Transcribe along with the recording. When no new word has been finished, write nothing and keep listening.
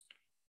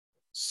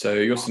So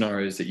your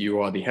scenario is that you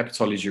are the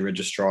hepatology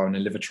registrar in a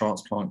liver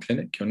transplant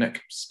clinic. Your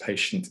next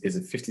patient is a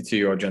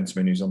 52-year-old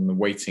gentleman who's on the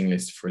waiting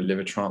list for a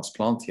liver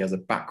transplant. He has a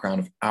background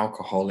of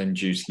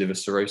alcohol-induced liver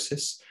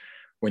cirrhosis.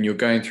 When you're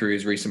going through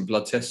his recent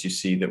blood tests, you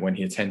see that when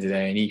he attended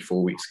A&E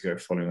 4 weeks ago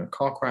following a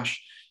car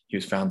crash, he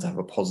was found to have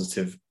a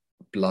positive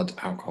blood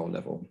alcohol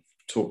level.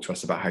 Talk to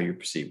us about how you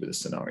proceed with the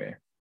scenario.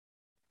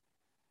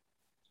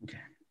 Okay.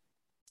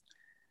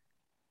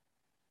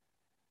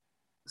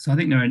 So I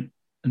think there are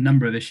a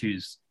number of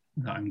issues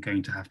that I'm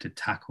going to have to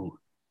tackle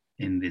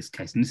in this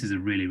case. And this is a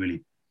really,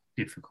 really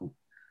difficult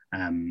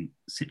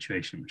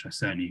situation, which I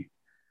certainly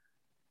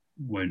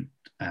won't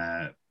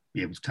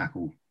be able to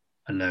tackle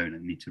alone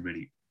and need to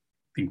really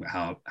think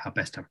about how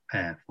best to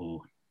prepare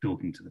for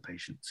talking to the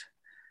patient.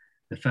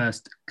 The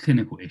first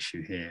clinical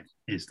issue here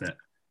is that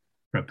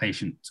for a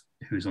patient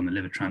who is on the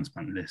liver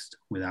transplant list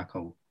with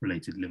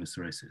alcohol-related liver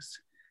cirrhosis,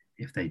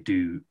 if they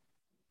do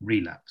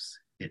relapse,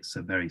 it's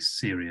a very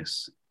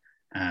serious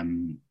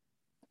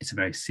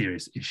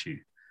issue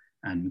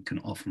and can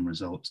often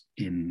result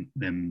in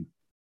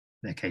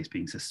their case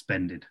being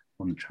suspended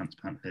on the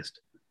transplant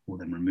list or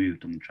then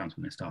removed on the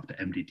transplant list after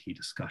MDT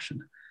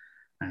discussion.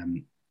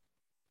 And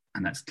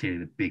that's clearly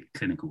the big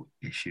clinical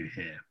issue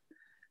here.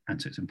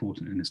 And so it's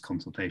important in this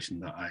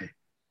consultation that I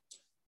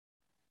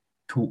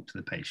talk to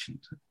the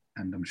patient,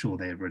 and I'm sure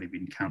they have already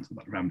been counseled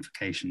about the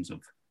ramifications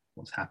of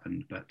what's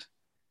happened, but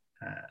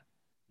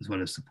as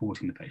well as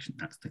supporting the patient,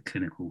 that's the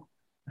clinical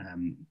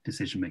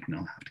decision making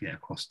I'll have to get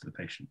across to the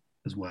patient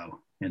as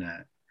well in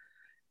a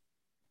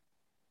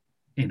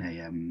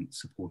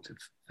supportive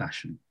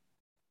fashion.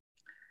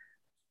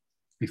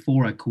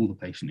 Before I call the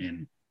patient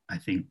in, I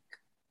think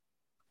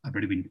I've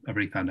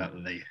already found out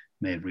that they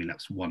may have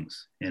relapsed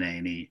once in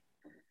A&E.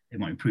 It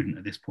might be prudent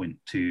at this point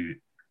to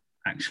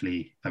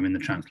actually, if I'm in the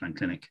transplant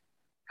clinic,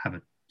 have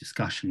a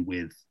discussion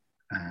with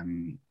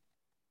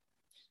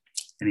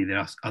any of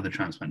the other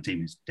transplant team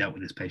who's dealt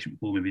with this patient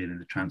before, maybe any of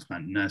the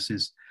transplant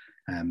nurses,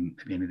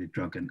 maybe any of the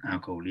drug and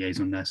alcohol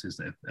liaison nurses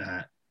that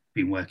have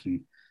been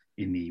working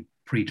in the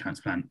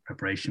pre-transplant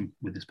preparation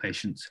with this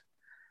patient,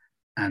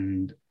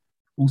 and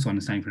also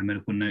understanding from the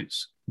medical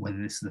notes whether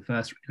this is the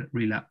first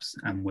relapse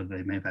and whether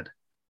they may have had,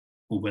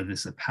 or whether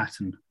this is a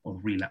pattern of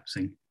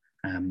relapsing,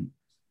 and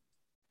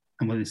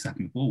whether this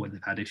happened before, whether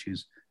they've had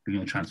issues being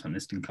on the transplant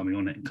list and coming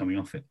on it and coming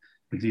off it,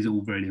 because these are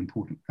all very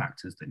important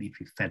factors that need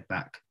to be fed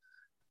back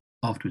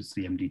afterwards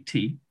to the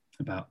MDT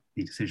about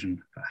the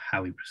decision about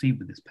how we proceed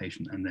with this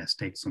patient and their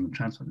status on the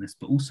transplant list,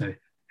 but also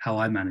how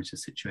I manage the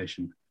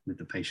situation with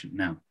the patient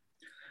now.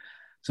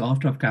 So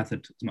after I've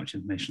gathered as much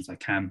information as I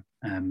can,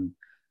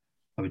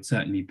 I would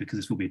certainly, because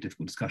this will be a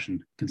difficult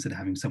discussion, consider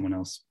having someone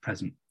else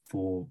present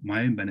for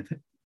my own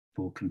benefit,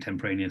 for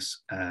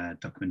contemporaneous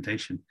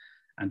documentation,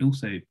 and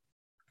also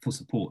for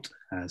support.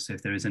 So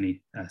if there is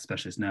any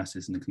specialist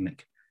nurses in the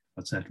clinic,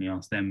 I'd certainly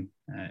ask them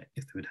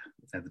if they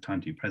have the time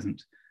to be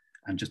present,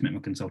 and just make my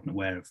consultant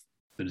aware of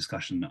the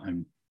discussion that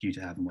I'm due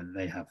to have and whether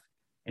they have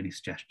any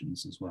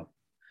suggestions as well.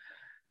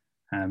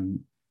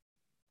 And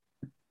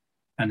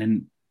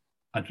then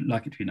I'd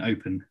like it to be an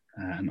open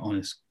and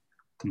honest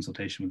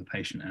consultation with the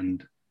patient,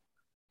 and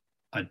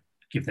I'd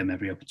give them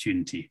every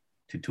opportunity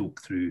to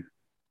talk through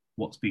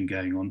what's been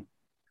going on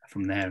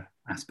from their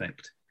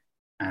aspect,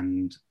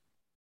 and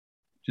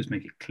just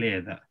make it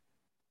clear that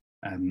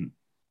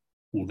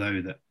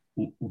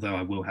although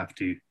I will have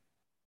to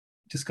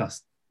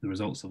discuss the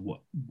results of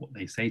what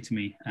they say to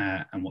me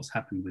and what's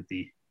happened with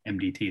the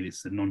MDT, this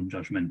is a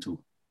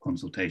non-judgmental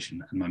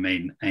consultation, and my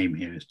main aim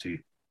here is to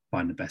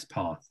find the best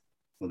path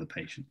for the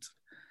patient.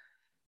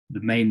 The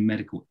main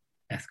medical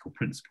ethical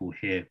principle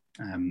here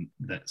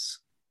that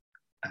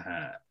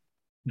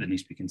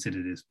needs to be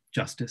considered is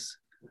justice,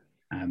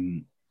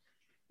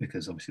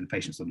 because obviously the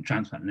patient's on the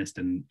transplant list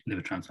and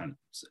liver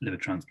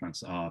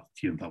transplants are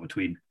few and far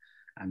between,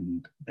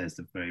 and there's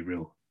the very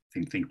real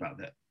thing to think about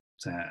that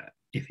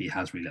if he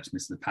has relapsed, and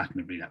this is a pattern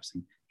of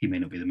relapsing, he may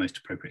not be the most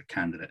appropriate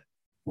candidate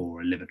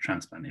for a liver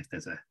transplant if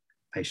there's a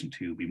patient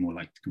who will be more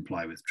likely to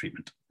comply with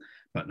treatment.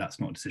 But that's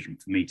not a decision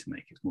for me to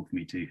make, it's more for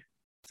me to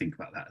think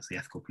about that as the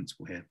ethical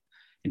principle here.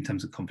 In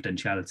terms of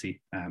confidentiality,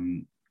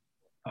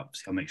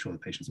 obviously I'll make sure the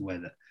patient's aware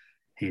that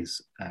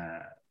his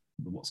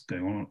what's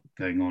going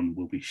on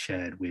will be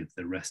shared with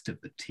the rest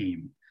of the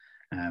team,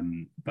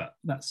 but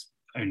that's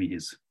only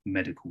his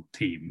medical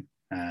team,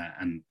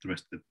 and the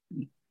rest of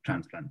the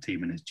transplant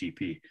team and his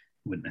GP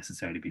wouldn't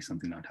necessarily be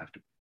something I'd have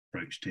to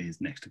broach to his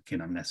next of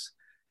kin unless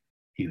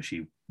he or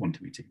she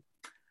wanted me to.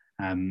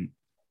 And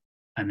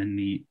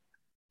then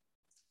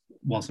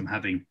whilst I'm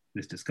having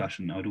this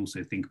discussion, I would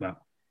also think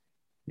about,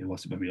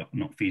 whilst it might be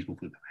not feasible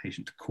for the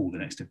patient to call the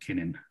next of kin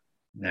in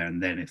there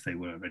and then if they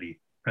were already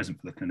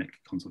present for the clinic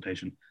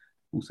consultation,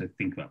 also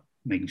think about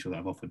making sure that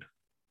I've offered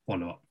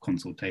follow-up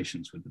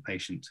consultations with the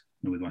patient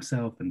and with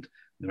myself and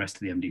the rest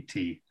of the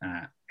MDT,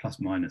 plus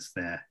minus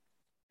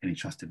any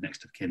trusted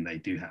next of kin they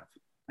do have,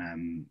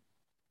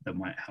 that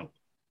might help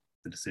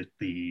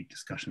the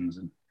discussions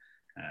and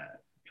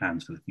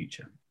plans for the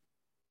future.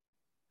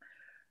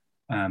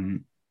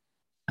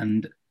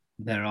 And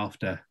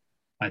thereafter,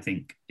 I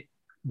think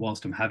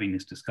whilst I'm having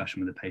this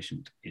discussion with the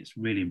patient, it's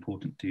really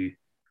important to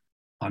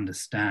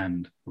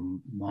understand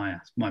from my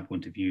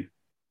point of view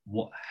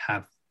what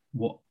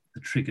the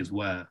triggers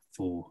were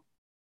for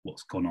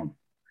what's gone on,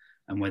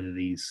 and whether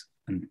these,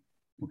 and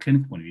from a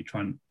clinical point of view,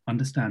 try and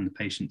understand the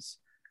patient's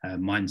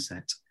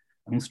mindset,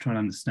 and also try and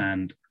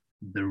understand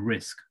the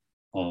risk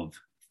of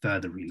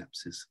further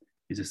relapses.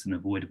 Is this an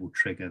avoidable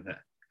trigger that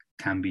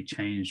can be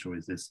changed, or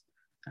is this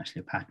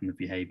actually a pattern of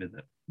behavior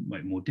that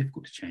might be more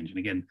difficult to change? And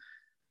again,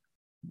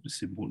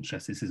 it's important to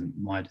stress this isn't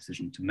my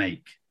decision to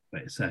make,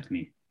 but it's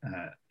certainly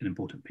an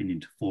important opinion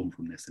to form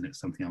from this, and it's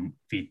something I'll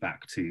feed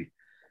back to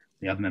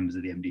the other members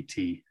of the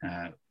MDT,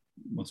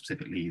 more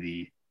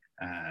specifically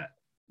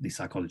the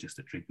psychologists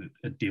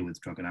that deal with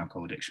drug and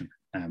alcohol addiction,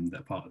 that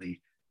are part of the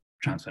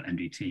transplant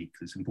MDT,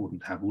 because it's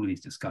important to have all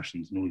these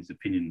discussions and all these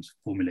opinions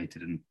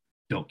formulated and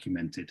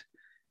documented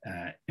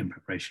in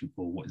preparation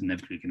for what is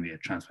inevitably going to be a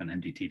transplant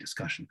MDT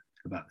discussion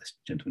about this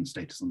gentleman's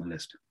status on the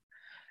list.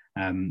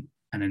 And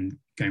then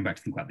going back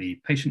to think about the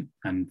patient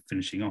and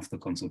finishing off the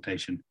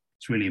consultation,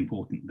 it's really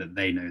important that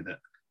they know that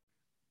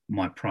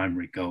my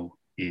primary goal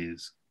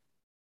is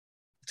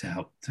to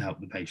help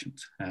the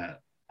patient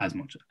as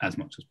much as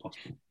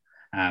possible.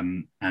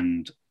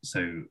 And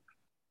so,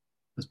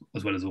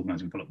 as well as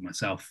organising follow-up with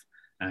myself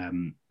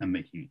and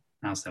making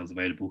ourselves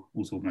available,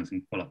 also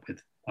organising follow-up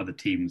with other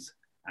teams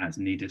as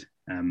needed,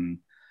 and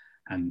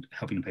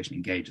helping the patient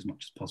engage as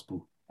much as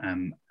possible.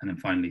 And then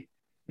finally,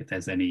 if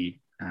there's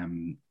any,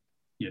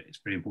 it's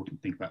very important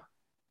to think about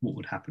what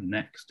would happen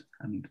next.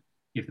 And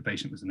if the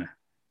patient was in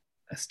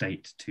a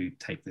state to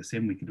take this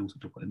in, we could also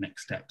talk about the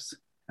next steps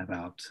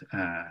about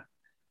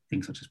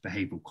things such as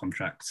behavioural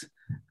contracts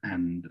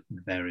and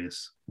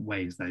various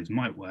ways those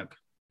might work.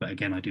 But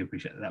again, I do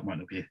appreciate that might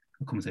not be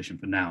a conversation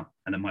for now,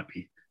 and it might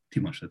be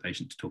too much for the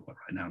patient to talk about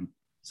right now, and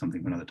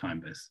something for another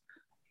time, but it's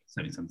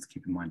certainly something to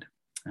keep in mind.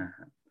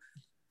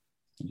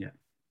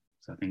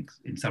 So I think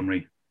in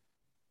summary,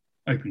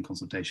 open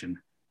consultation,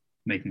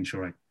 making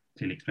sure I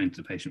clearly explain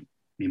to the patient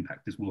the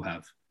impact this will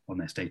have on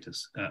their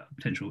status,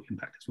 potential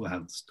impact this will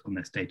have on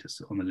their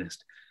status on the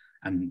list,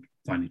 and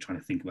finally trying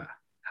to think about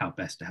how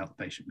best to help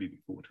the patient moving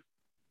forward.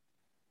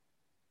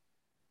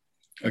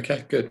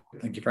 Okay, good.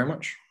 Thank you very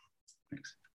much. Thanks.